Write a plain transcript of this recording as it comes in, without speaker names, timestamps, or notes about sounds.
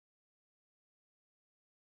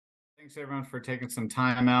Thanks everyone for taking some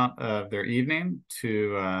time out of their evening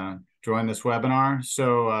to join this webinar.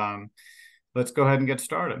 Let's go ahead and get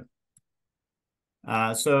started.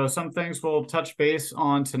 So some things we'll touch base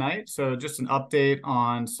on tonight. So just an update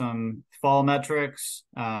on some fall metrics.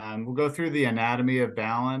 We'll go through the anatomy of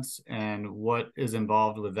balance and what is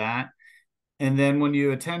involved with that. And then when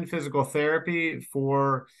you attend physical therapy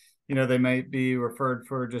for, they might be referred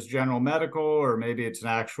for just general medical, or maybe it's an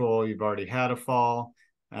actual, you've already had a fall.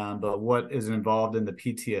 But what is involved in the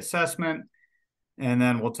PT assessment. And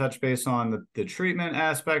then we'll touch base on the treatment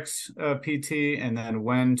aspects of PT, and then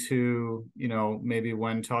when to, maybe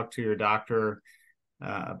when talk to your doctor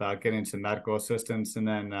about getting some medical assistance. And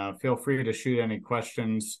then feel free to shoot any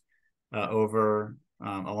questions over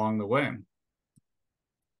along the way.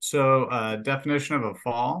 So definition of a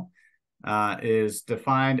fall is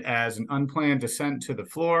defined as an unplanned descent to the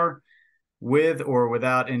floor with or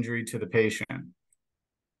without injury to the patient.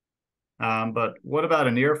 But what about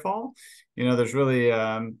a near fall? There's really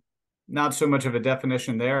not so much of a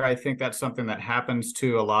definition there. I think that's something that happens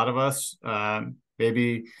to a lot of us,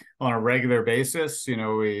 maybe on a regular basis.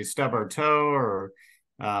 We stub our toe or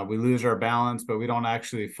we lose our balance, but we don't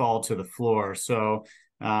actually fall to the floor. So,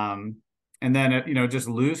 and then, just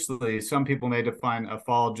loosely, some people may define a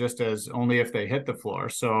fall just as only if they hit the floor.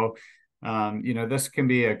 So, this can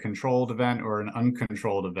be a controlled event or an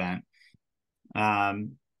uncontrolled event.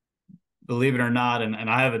 Believe it or not, and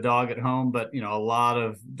I have a dog at home, but, a lot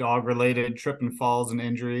of dog-related trip and falls and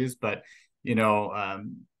injuries. But,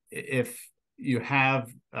 if you have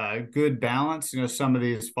good balance, some of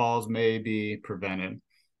these falls may be prevented.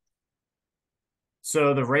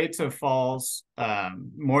 So the rates of falls,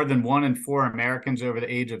 more than 1 in 4 Americans over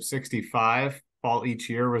the age of 65 fall each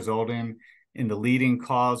year, resulting in the leading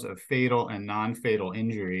cause of fatal and non-fatal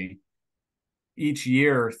injury. Each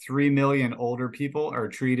year, 3 million older people are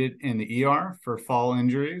treated in the ER for fall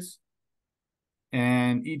injuries.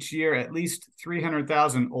 And each year, at least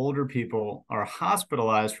 300,000 older people are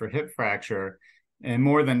hospitalized for hip fracture, and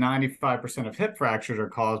more than 95% of hip fractures are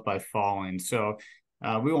caused by falling. So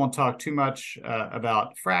we won't talk too much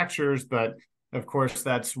about fractures, but of course,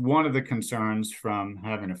 that's one of the concerns from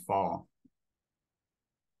having a fall.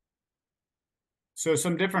 So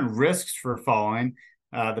some different risks for falling.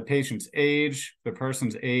 The patient's age, the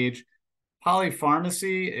person's age.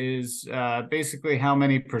 Polypharmacy is basically how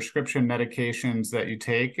many prescription medications that you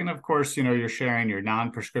take. And of course, you're sharing your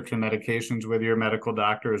non-prescription medications with your medical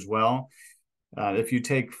doctor as well. If you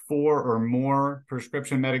take 4 or more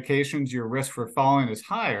prescription medications, your risk for falling is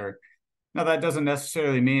higher. Now, that doesn't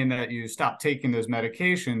necessarily mean that you stop taking those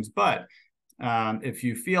medications, but if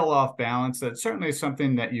you feel off balance, that's certainly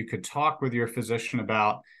something that you could talk with your physician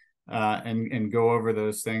about. And go over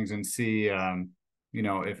those things and see,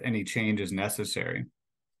 if any change is necessary.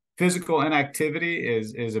 Physical inactivity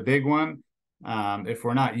is a big one. If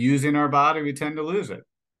we're not using our body, we tend to lose it.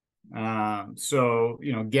 So,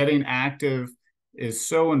 getting active is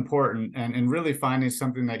so important, and really finding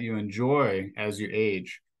something that you enjoy as you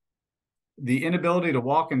age. The inability to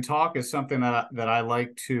walk and talk is something that I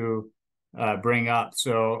like to bring up.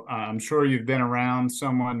 So I'm sure you've been around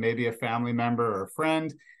someone, maybe a family member or a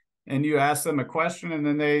friend, and you ask them a question, and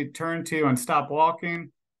then they turn to you and stop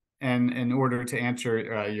walking and in order to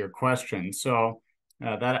answer your question. So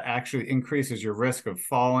that actually increases your risk of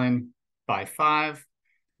falling by 5,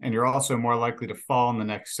 and you're also more likely to fall in the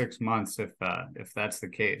next 6 months if that's the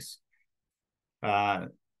case.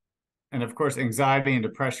 And of course, anxiety and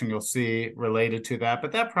depression you'll see related to that,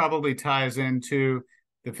 but that probably ties into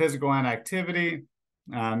the physical inactivity.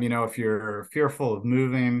 If you're fearful of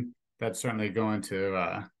moving, that's certainly going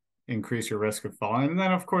to increase your risk of falling. And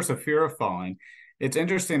then, of course, a fear of falling. It's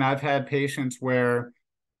interesting. I've had patients where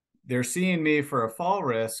they're seeing me for a fall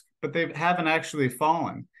risk, but they haven't actually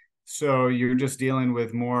fallen. So you're just dealing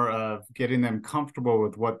with more of getting them comfortable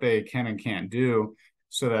with what they can and can't do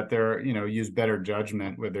so that they're, use better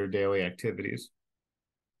judgment with their daily activities.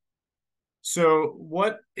 So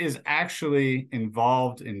what is actually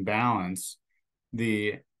involved in balance?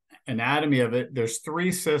 The anatomy of it, there's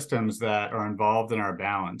 3 systems that are involved in our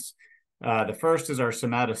balance. The first is our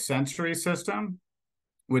somatosensory system,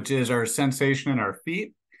 which is our sensation in our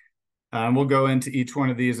feet. We'll go into each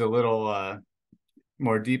one of these a little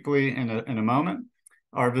more deeply in a moment.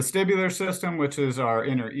 Our vestibular system, which is our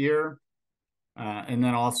inner ear, and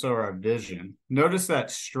then also our vision. Notice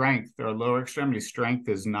that strength, our lower extremity strength,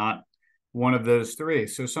 is not one of those 3.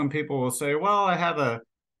 So some people will say, well, I have a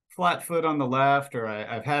flat foot on the left, or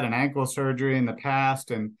I've had an ankle surgery in the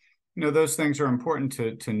past. And, those things are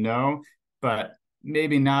important to know, but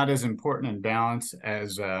maybe not as important in balance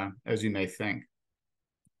as you may think.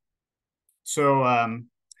 So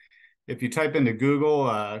if you type into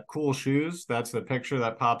Google cool shoes, that's the picture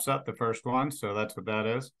that pops up, the first one. So that's what that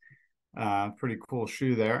is. Pretty cool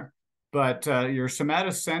shoe there. But your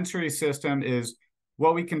somatosensory system is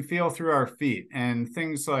what we can feel through our feet, and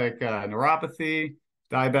things like neuropathy,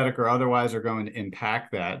 diabetic or otherwise, are going to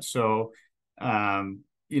impact that. So,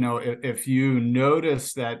 if you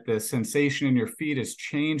notice that the sensation in your feet is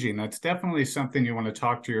changing, that's definitely something you want to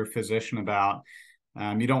talk to your physician about.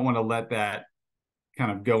 You don't want to let that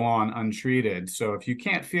kind of go on untreated. So if you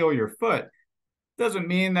can't feel your foot, doesn't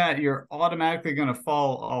mean that you're automatically going to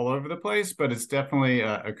fall all over the place, but it's definitely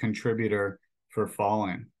a contributor for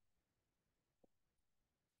falling.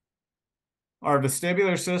 Our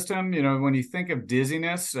vestibular system, when you think of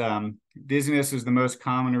dizziness, dizziness is the most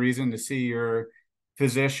common reason to see your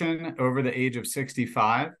physician over the age of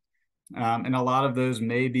 65. And a lot of those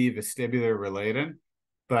may be vestibular related,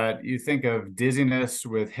 but you think of dizziness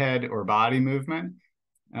with head or body movement.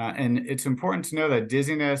 And it's important to know that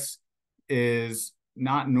dizziness is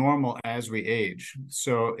not normal as we age.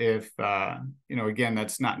 So if, again,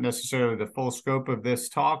 that's not necessarily the full scope of this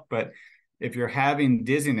talk, but if you're having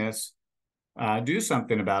dizziness, do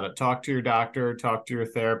something about it. Talk to your doctor, talk to your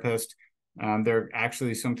therapist. There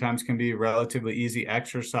actually sometimes can be relatively easy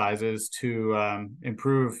exercises to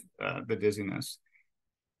improve the dizziness.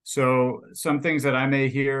 So some things that I may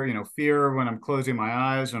hear, fear when I'm closing my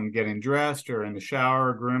eyes, I'm getting dressed or in the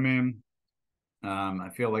shower, grooming. I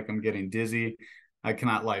feel like I'm getting dizzy. I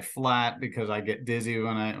cannot lie flat because I get dizzy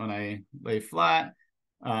when I lay flat.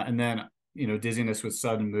 And then, dizziness with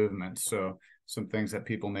sudden movement. So some things that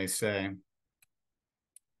people may say.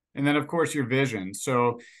 And then, of course, your vision.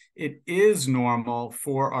 So it is normal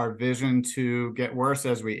for our vision to get worse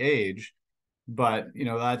as we age, but,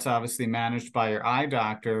 that's obviously managed by your eye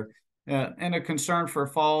doctor. And a concern for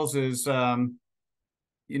falls is, as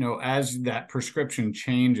that prescription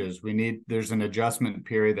changes, there's an adjustment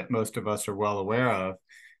period that most of us are well aware of.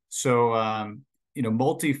 So,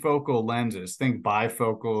 multifocal lenses, think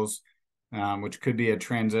bifocals, which could be a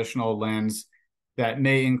transitional lens that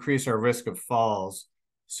may increase our risk of falls.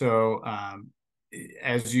 So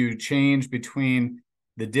as you change between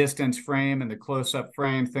the distance frame and the close-up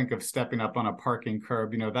frame, think of stepping up on a parking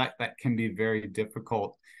curb. That can be very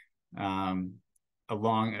difficult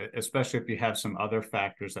especially if you have some other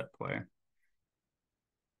factors at play.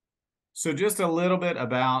 So just a little bit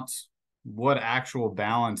about what actual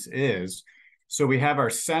balance is. So we have our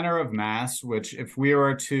center of mass, which if we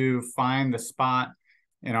were to find the spot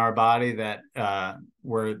in our body that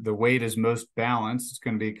where the weight is most balanced, it's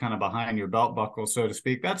going to be kind of behind your belt buckle, so to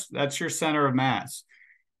speak. That's your center of mass.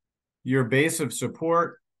 Your base of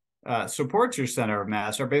support supports your center of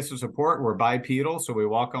mass. Our base of support, we're bipedal, so we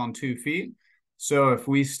walk on 2 feet. So if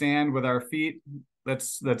we stand with our feet,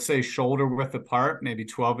 let's say shoulder width apart, maybe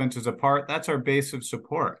 12 inches apart, that's our base of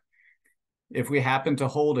support. If we happen to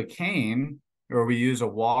hold a cane, or we use a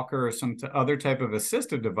walker or some other type of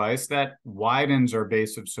assistive device, that widens our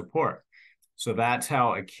base of support. So that's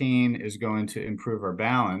how a cane is going to improve our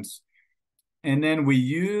balance. And then we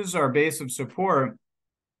use our base of support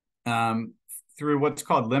through what's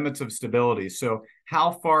called limits of stability. So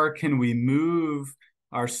how far can we move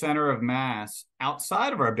our center of mass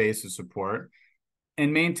outside of our base of support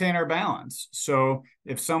and maintain our balance? So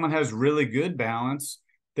if someone has really good balance,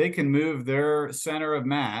 they can move their center of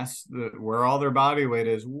mass, where all their body weight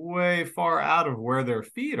is, way far out of where their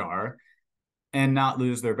feet are and not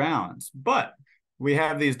lose their balance. But we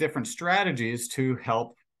have these different strategies to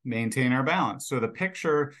help maintain our balance. So the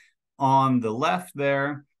picture on the left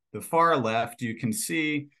there, the far left, you can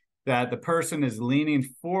see that the person is leaning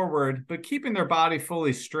forward, but keeping their body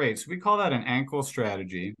fully straight. So we call that an ankle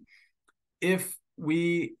strategy. If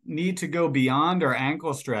we need to go beyond our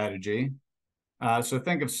ankle strategy, so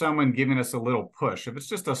think of someone giving us a little push. If it's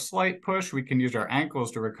just a slight push, we can use our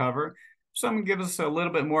ankles to recover. If someone gives us a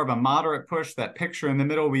little bit more of a moderate push, that picture in the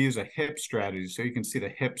middle, we use a hip strategy. So you can see the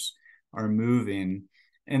hips are moving.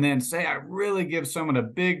 And then say I really give someone a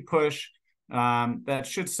big push, that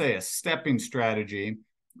should say a stepping strategy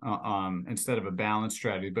instead of a balance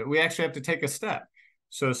strategy. But we actually have to take a step.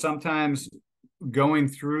 So sometimes going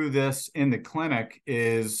through this in the clinic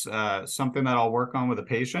is something that I'll work on with a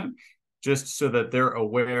patient, just so that they're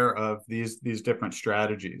aware of these different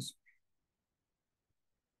strategies.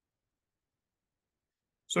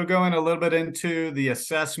 So going a little bit into the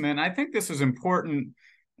assessment, I think this is important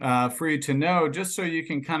for you to know, just so you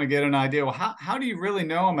can kind of get an idea, well, how do you really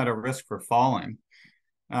know I'm at a risk for falling?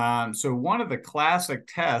 So one of the classic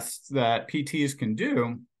tests that PTs can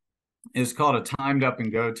do is called a timed up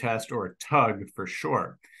and go test, or a TUG for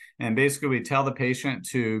short. And basically we tell the patient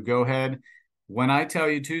to go ahead When I tell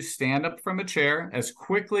you to stand up from a chair as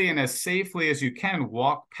quickly and as safely as you can,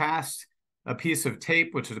 walk past a piece of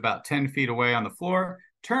tape, which is about 10 feet away on the floor,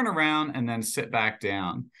 turn around, and then sit back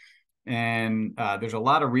down. And there's a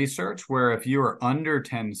lot of research where if you are under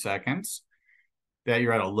 10 seconds, that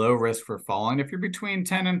you're at a low risk for falling. If you're between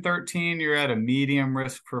 10 and 13, you're at a medium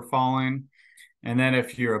risk for falling. And then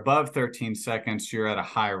if you're above 13 seconds, you're at a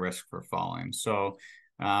high risk for falling. So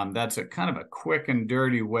that's a kind of a quick and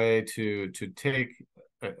dirty way to take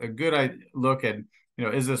a good look at,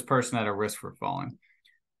 is this person at a risk for falling?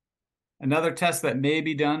 Another test that may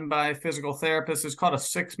be done by physical therapists is called a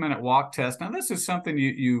 6-minute walk test. Now, this is something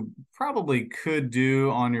you probably could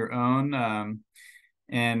do on your own,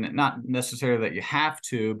 and not necessarily that you have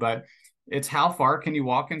to, but it's how far can you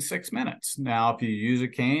walk in 6 minutes? Now, if you use a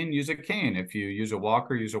cane, use a cane. If you use a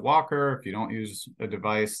walker, use a walker. If you don't use a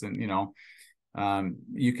device, then,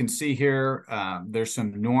 you can see here, there's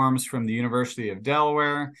some norms from the University of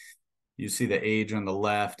Delaware. You see the age on the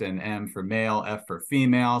left, and M for male, F for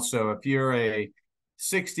female. So if you're a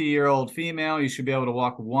 60-year-old female, you should be able to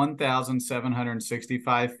walk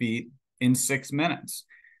 1,765 feet in 6 minutes.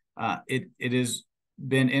 It has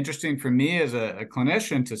been interesting for me as a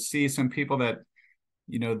clinician to see some people that,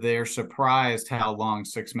 they're surprised how long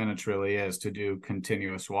 6 minutes really is to do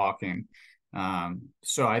continuous walking.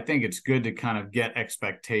 So I think it's good to kind of get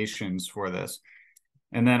expectations for this.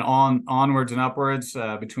 And then onwards and upwards,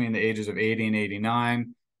 between the ages of 80 and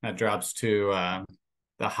 89, that drops to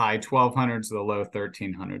the high 1200s to the low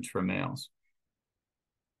 1300s for males.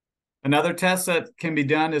 Another test that can be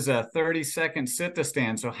done is a 30-second sit to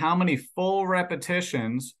stand. So how many full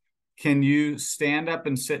repetitions can you stand up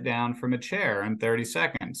and sit down from a chair in 30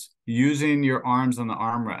 seconds using your arms on the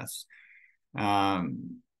armrests?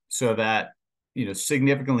 So that,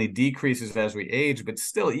 significantly decreases as we age, but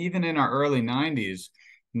still, even in our early 90s,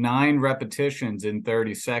 9 repetitions in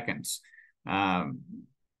 30 seconds.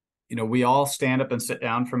 We all stand up and sit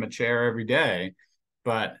down from a chair every day,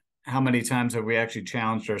 but how many times have we actually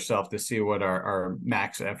challenged ourselves to see what our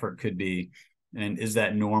max effort could be? And is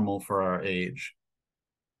that normal for our age?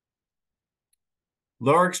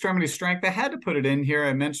 Lower extremity strength, I had to put it in here.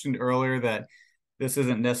 I mentioned earlier that this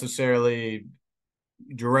isn't necessarily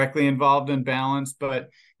directly involved in balance, but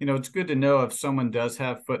it's good to know if someone does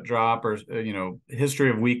have foot drop or history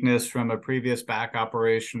of weakness from a previous back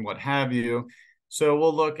operation, what have you. So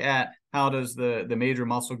we'll look at how does the major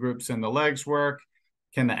muscle groups in the legs work.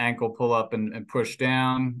 Can the ankle pull up and push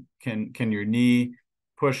down? Can your knee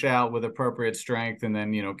push out with appropriate strength? And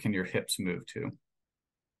then can your hips move too?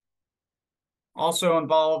 Also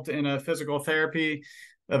involved in a physical therapy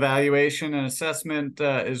evaluation and assessment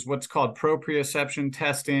is what's called proprioception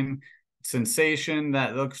testing. Sensation,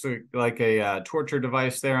 that looks like a torture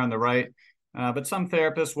device there on the right. But some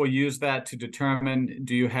therapists will use that to determine,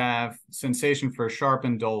 do you have sensation for sharp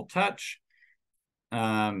and dull touch?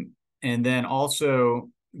 And then also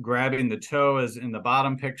grabbing the toe, as in the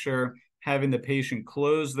bottom picture, having the patient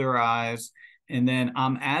close their eyes. And then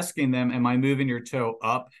I'm asking them, am I moving your toe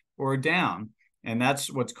up or down? And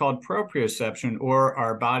that's what's called proprioception, or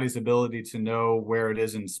our body's ability to know where it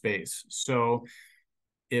is in space. So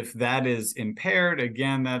if that is impaired,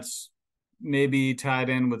 again, that's maybe tied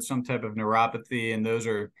in with some type of neuropathy. And those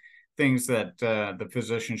are things that the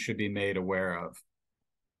physician should be made aware of.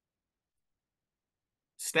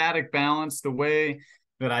 Static balance, the way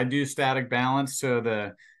that I do static balance, so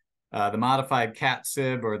the modified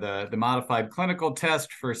CAT-SIB, or the modified clinical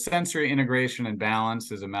test for sensory integration and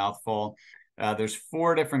balance, is a mouthful. There's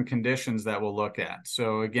 4 different conditions that we'll look at.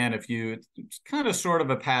 So again, it's kind of sort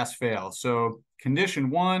of a pass-fail. So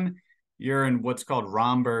condition 1, you're in what's called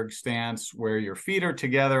Romberg stance, where your feet are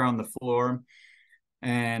together on the floor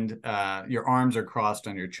and your arms are crossed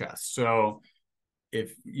on your chest. So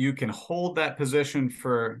if you can hold that position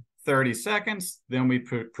for 30 seconds, then we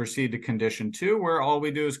proceed to condition 2, where all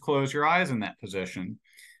we do is close your eyes in that position.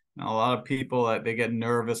 Now, a lot of people, they get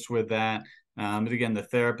nervous with that. But again, the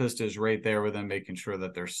therapist is right there with them, making sure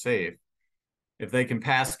that they're safe. If they can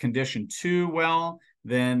pass condition 2 well,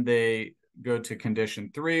 then they go to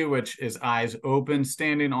condition 3, which is eyes open,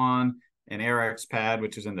 standing on an Airex pad,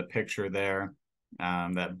 which is in the picture there.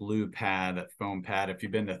 That blue pad, that foam pad. If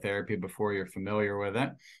you've been to therapy before, you're familiar with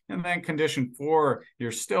it. And then condition 4,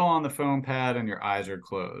 you're still on the foam pad and your eyes are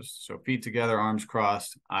closed. So feet together, arms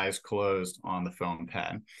crossed, eyes closed on the foam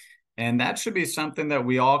pad. And that should be something that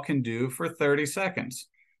we all can do for 30 seconds.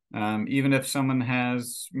 Even if someone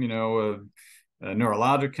has, a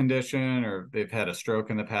neurologic condition, or they've had a stroke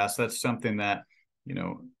in the past, that's something that,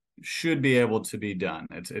 should be able to be done.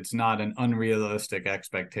 It's not an unrealistic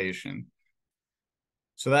expectation.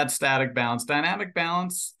 So that's static balance. Dynamic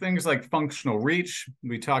balance, things like functional reach.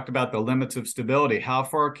 We talked about the limits of stability. How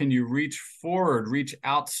far can you reach forward, reach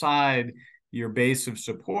outside your base of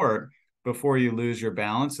support before you lose your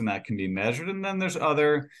balance? And that can be measured. And then there's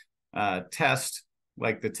other tests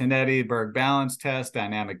like the Tinetti-Berg balance test,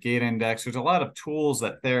 dynamic gait index. There's a lot of tools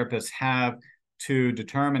that therapists have to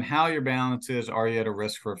determine how your balance is. Are you at a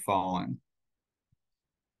risk for falling?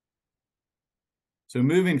 So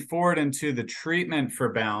moving forward into the treatment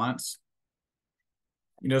for balance,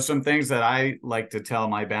 some things that I like to tell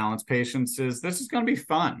my balance patients is this is going to be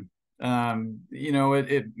fun.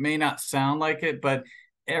 It may not sound like it, but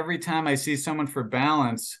every time I see someone for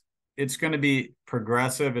balance, it's going to be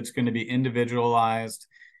progressive. It's going to be individualized.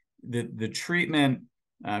 The treatment,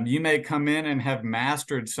 you may come in and have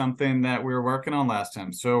mastered something that we were working on last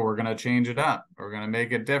time. So we're going to change it up. We're going to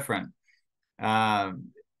make it different.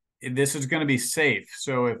 This is going to be safe.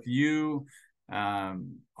 So if you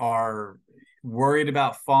are worried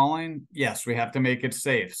about falling, yes, we have to make it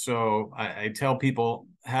safe. So I tell people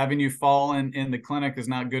having you fall in the clinic is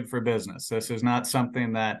not good for business. This is not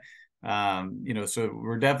something that, so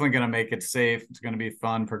we're definitely going to make it safe. It's going to be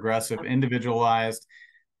fun, progressive, individualized,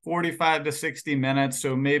 45 to 60 minutes.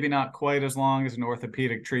 So maybe not quite as long as an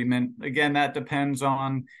orthopedic treatment. Again, that depends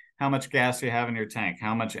on how much gas you have in your tank,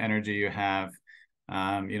 how much energy you have.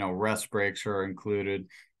 Rest breaks are included.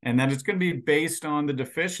 And then it's going to be based on the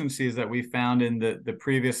deficiencies that we found in the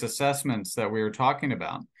previous assessments that we were talking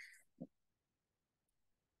about.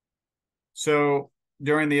 So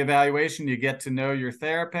during the evaluation, you get to know your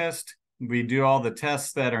therapist. We do all the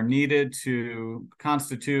tests that are needed to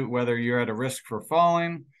constitute whether you're at a risk for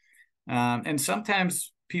falling. And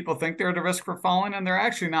sometimes people think they're at a risk for falling, and they're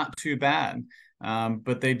actually not too bad.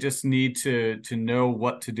 But they just need to know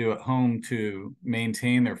what to do at home to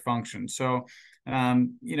maintain their function. So,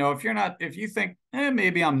 if you think,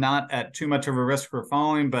 maybe I'm not at too much of a risk for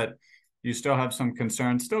falling, but you still have some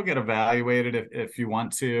concerns, still get evaluated if you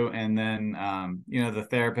want to. And then, the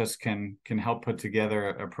therapist can help put together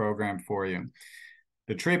a program for you.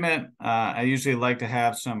 The treatment, I usually like to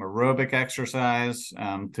have some aerobic exercise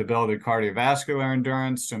to build the cardiovascular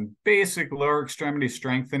endurance, some basic lower extremity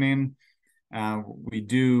strengthening. We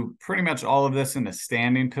do pretty much all of this in a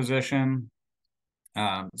standing position.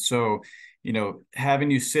 So,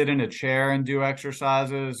 having you sit in a chair and do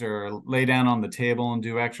exercises or lay down on the table and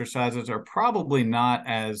do exercises are probably not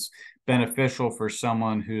as beneficial for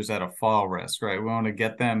someone who's at a fall risk, right? We want to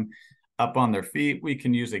get them up on their feet. We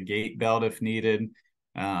can use a gait belt if needed,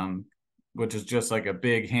 which is just like a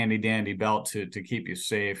big handy dandy belt to keep you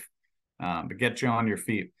safe, but get you on your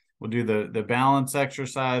feet. We'll do the balance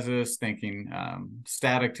exercises, thinking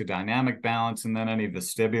static to dynamic balance, and then any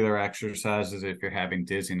vestibular exercises if you're having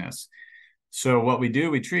dizziness. So what we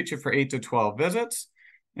do, we treat you for 8 to 12 visits.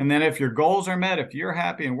 And then if your goals are met, if you're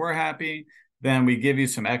happy and we're happy, then we give you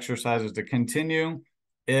some exercises to continue.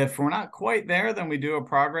 If we're not quite there, then we do a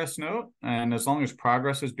progress note. And as long as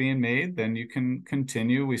progress is being made, then you can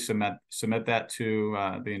continue. We submit that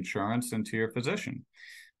to the insurance and to your physician.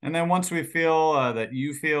 And then once we feel that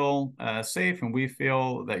you feel safe and we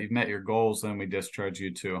feel that you've met your goals, then we discharge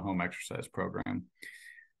you to a home exercise program.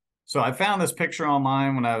 So I found this picture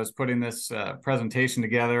online when I was putting this presentation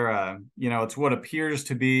together. It's what appears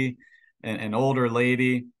to be an older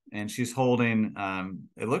lady, and she's holding,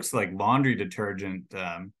 it looks like laundry detergent,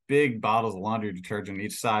 big bottles of laundry detergent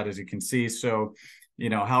each side, as you can see. So,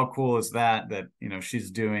 how cool is that, she's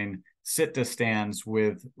doing sit to stands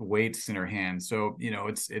with weights in her hands. So,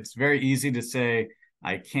 it's very easy to say,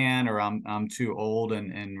 I can, or I'm too old,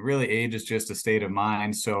 and really age is just a state of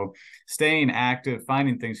mind. So staying active,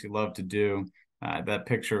 finding things you love to do, that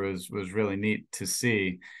picture was really neat to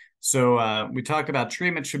see. So we talked about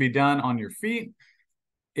treatment should be done on your feet.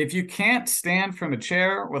 If you can't stand from a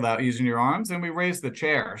chair without using your arms, then we raise the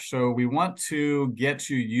chair. So we want to get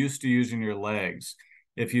you used to using your legs.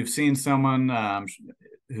 If you've seen someone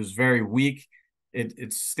who's very weak,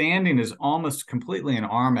 it's standing is almost completely an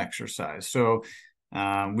arm exercise. So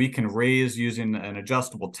we can raise using an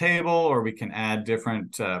adjustable table, or we can add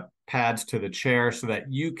different pads to the chair so that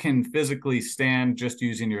you can physically stand just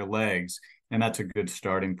using your legs. And that's a good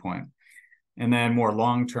starting point. And then more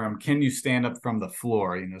long-term, can you stand up from the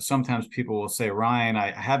floor? Sometimes people will say, Ryan,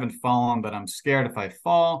 I haven't fallen, but I'm scared if I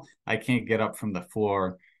fall, I can't get up from the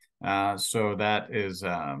floor. So that is,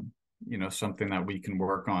 something that we can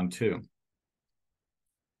work on too.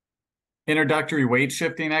 Introductory weight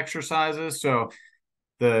shifting exercises. So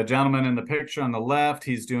the gentleman in the picture on the left,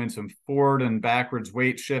 he's doing some forward and backwards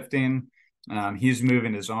weight shifting. He's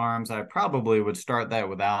moving his arms. I probably would start that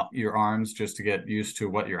without your arms just to get used to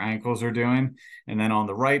what your ankles are doing. And then on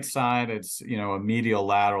the right side, it's, a medial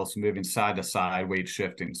lateral, so moving side to side, weight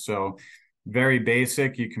shifting. So very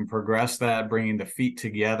basic. You can progress that, bringing the feet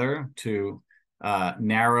together to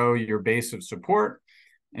narrow your base of support.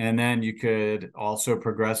 And then you could also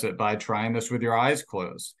progress it by trying this with your eyes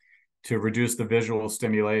closed to reduce the visual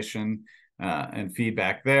stimulation and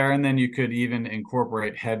feedback there. And then you could even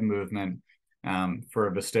incorporate head movement for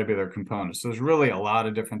a vestibular component. So there's really a lot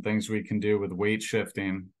of different things we can do with weight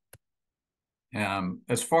shifting.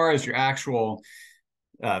 As far as your actual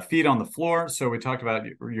feet on the floor, so we talked about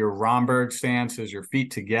your Romberg stance is your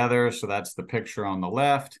feet together. So that's the picture on the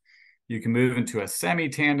left. You can move into a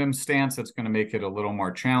semi-tandem stance. That's going to make it a little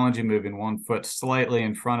more challenging, moving one foot slightly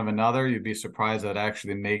in front of another. You'd be surprised that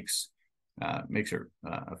actually makes it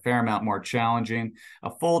a fair amount more challenging.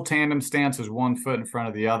 A full tandem stance is one foot in front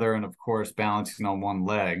of the other, and of course, balancing on one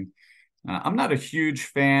leg. I'm not a huge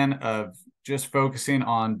fan of just focusing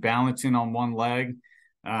on balancing on one leg.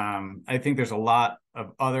 I think there's a lot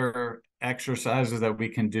of other exercises that we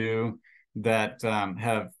can do that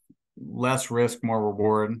have less risk, more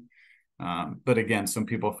reward. But again, some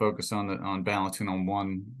people focus on balancing on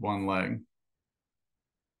one leg.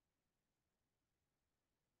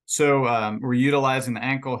 So we're utilizing the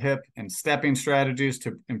ankle, hip, and stepping strategies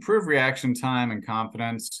to improve reaction time and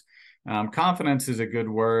confidence. Confidence is a good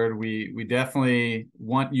word. We definitely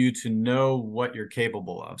want you to know what you're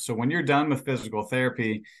capable of. So when you're done with physical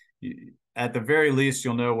therapy, at the very least,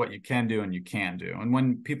 you'll know what you can do and you can't do. And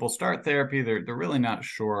when people start therapy, they're really not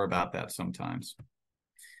sure about that sometimes.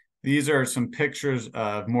 These are some pictures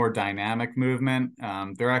of more dynamic movement.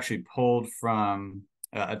 They're actually pulled from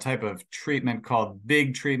a type of treatment called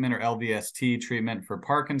big treatment or LVST treatment for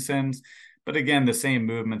Parkinson's. But again, the same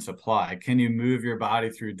movements apply. Can you move your body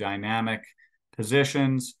through dynamic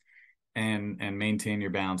positions and maintain your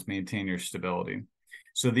balance, maintain your stability?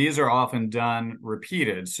 So these are often done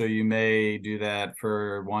repeated. So you may do that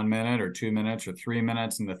for 1 minute or 2 minutes or 3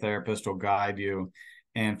 minutes, and the therapist will guide you.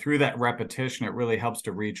 And through that repetition, it really helps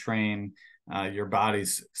to retrain your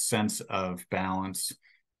body's sense of balance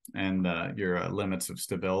and your limits of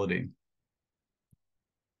stability.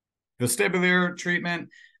 Vestibular treatment,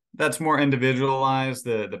 that's more individualized.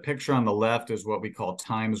 The picture on the left is what we call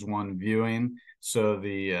 ×1 viewing. So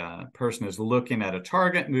the person is looking at a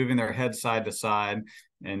target, moving their head side to side,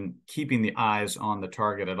 and keeping the eyes on the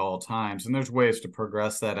target at all times. And there's ways to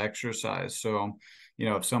progress that exercise. So,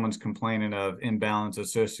 if someone's complaining of imbalance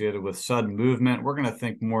associated with sudden movement, we're going to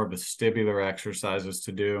think more vestibular exercises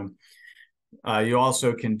to do. You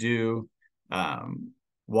also can do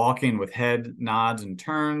walking with head nods and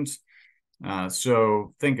turns.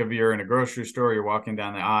 So think of you're in a grocery store, you're walking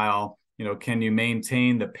down the aisle, can you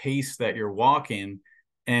maintain the pace that you're walking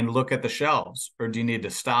and look at the shelves? Or do you need to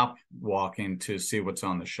stop walking to see what's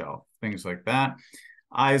on the shelf? Things like that.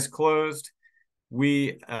 Eyes closed.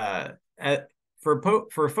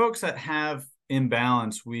 For folks that have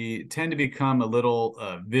imbalance, we tend to become a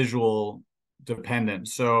little visual dependent.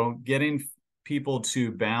 So getting people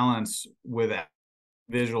to balance with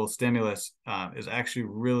visual stimulus is actually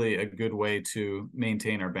really a good way to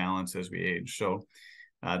maintain our balance as we age. So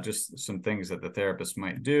just some things that the therapist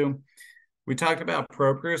might do. We talked about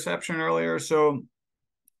proprioception earlier. So,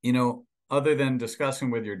 other than discussing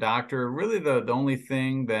with your doctor, really the only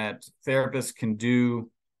thing that therapists can do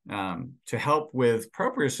to help with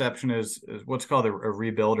proprioception is what's called a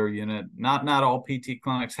rebuilder unit. Not all PT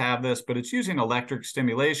clinics have this, but it's using electric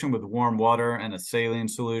stimulation with warm water and a saline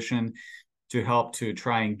solution to help to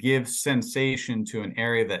try and give sensation to an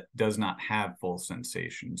area that does not have full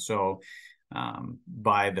sensation. So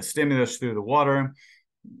by the stimulus through the water,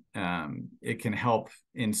 it can help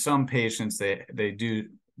in some patients. They do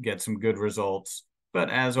get some good results, but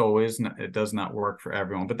as always, it does not work for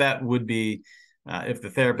everyone. But that would be if the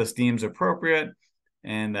therapist deems appropriate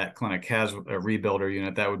and that clinic has a rebuilder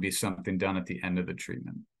unit, that would be something done at the end of the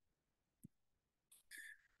treatment.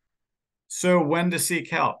 So when to seek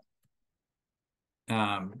help?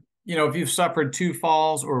 If you've suffered 2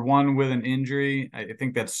 falls or one with an injury, I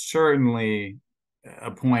think that's certainly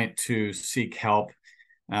a point to seek help.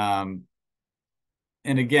 And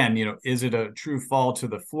again, is it a true fall to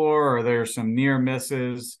the floor? Or are there some near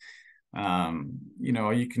misses?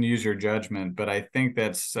 You can use your judgment, but I think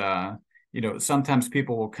that's, sometimes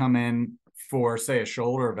people will come in for, say, a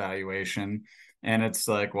shoulder evaluation, and it's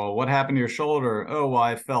like, well, what happened to your shoulder? Oh, well,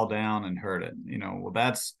 I fell down and hurt it. Well,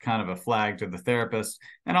 that's kind of a flag to the therapist.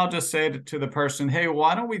 And I'll just say to the person, hey,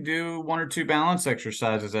 why don't we do 1 or 2 balance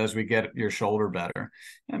exercises as we get your shoulder better?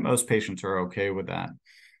 And most patients are okay with that.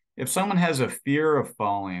 If someone has a fear of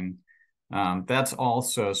falling, that's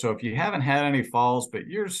also, so if you haven't had any falls, but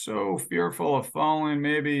you're so fearful of falling,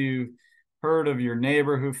 maybe you heard of your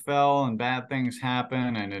neighbor who fell and bad things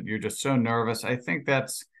happen and you're just so nervous, I think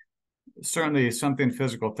that's certainly something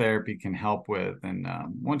physical therapy can help with. And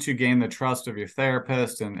once you gain the trust of your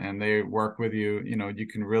therapist and they work with you, you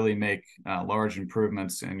can really make large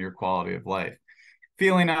improvements in your quality of life.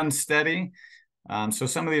 Feeling unsteady. So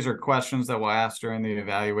some of these are questions that we'll ask during the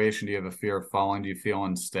evaluation. Do you have a fear of falling? Do you feel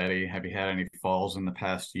unsteady? Have you had any falls in the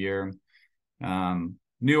past year?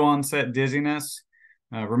 New onset dizziness.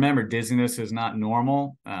 Remember, dizziness is not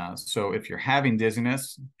normal. So if you're having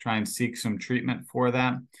dizziness, try and seek some treatment for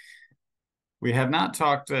that. We have not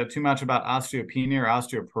talked too much about osteopenia or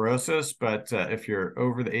osteoporosis, but if you're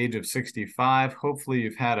over the age of 65, hopefully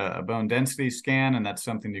you've had a bone density scan, and that's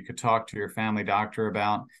something you could talk to your family doctor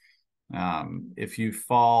about. If you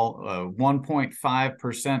fall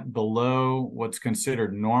 1.5% below what's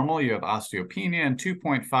considered normal, you have osteopenia, and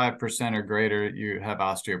 2.5% or greater, you have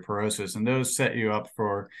osteoporosis. And those set you up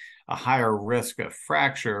for a higher risk of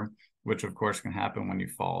fracture, which of course can happen when you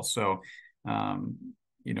fall. So,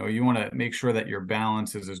 you want to make sure that your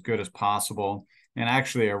balance is as good as possible. And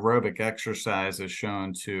actually, aerobic exercise is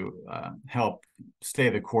shown to help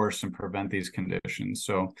stay the course and prevent these conditions.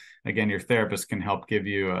 So again, your therapist can help give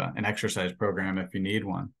you an exercise program if you need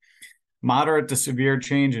one. Moderate to severe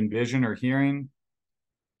change in vision or hearing.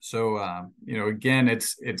 So, again,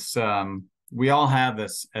 it's we all have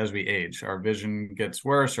this as we age. Our vision gets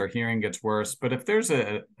worse, our hearing gets worse. But if there's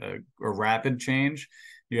a rapid change,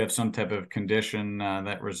 you have some type of condition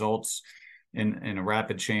that results in a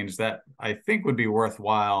rapid change, that I think would be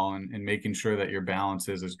worthwhile in making sure that your balance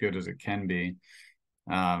is as good as it can be.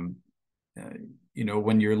 When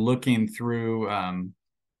you're looking through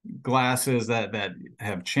glasses that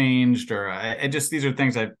have changed, or these are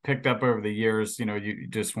things I've picked up over the years, you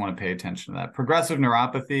just want to pay attention to that. Progressive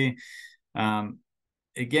neuropathy.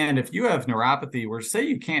 Again, if you have neuropathy where say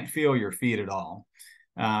you can't feel your feet at all,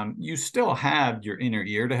 you still have your inner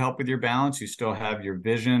ear to help with your balance. You still have your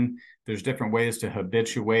vision. There's different ways to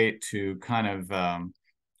habituate to kind of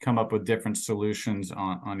come up with different solutions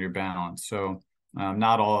on your balance. So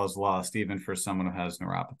not all is lost, even for someone who has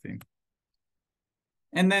neuropathy.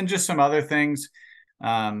 And then just some other things.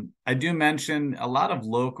 I do mention a lot of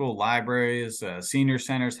local libraries, senior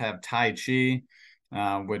centers have Tai Chi,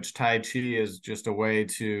 which Tai Chi is just a way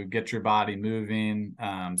to get your body moving.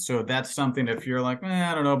 So that's something, if you're like,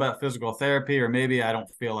 I don't know about physical therapy, or maybe I don't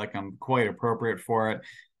feel like I'm quite appropriate for it.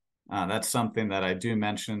 That's something that I do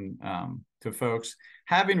mention to folks.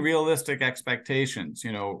 Having realistic expectations.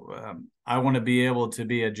 I want to be able to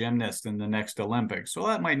be a gymnast in the next Olympics. So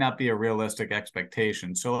that might not be a realistic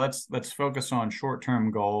expectation. So let's focus on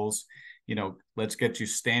short-term goals. Let's get you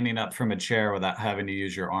standing up from a chair without having to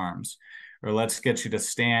use your arms. Or let's get you to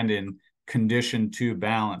stand in condition to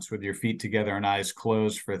balance with your feet together and eyes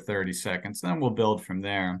closed for 30 seconds. Then we'll build from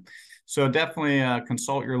there. So definitely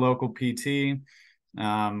consult your local PT.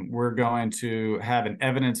 We're going to have an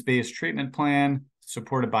evidence-based treatment plan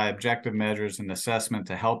supported by objective measures and assessment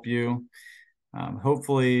to help you.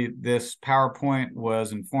 Hopefully this PowerPoint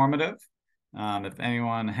was informative. If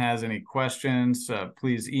anyone has any questions,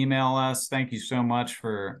 please email us. Thank you so much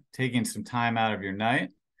for taking some time out of your night.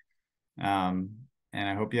 And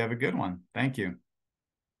I hope you have a good one. Thank you.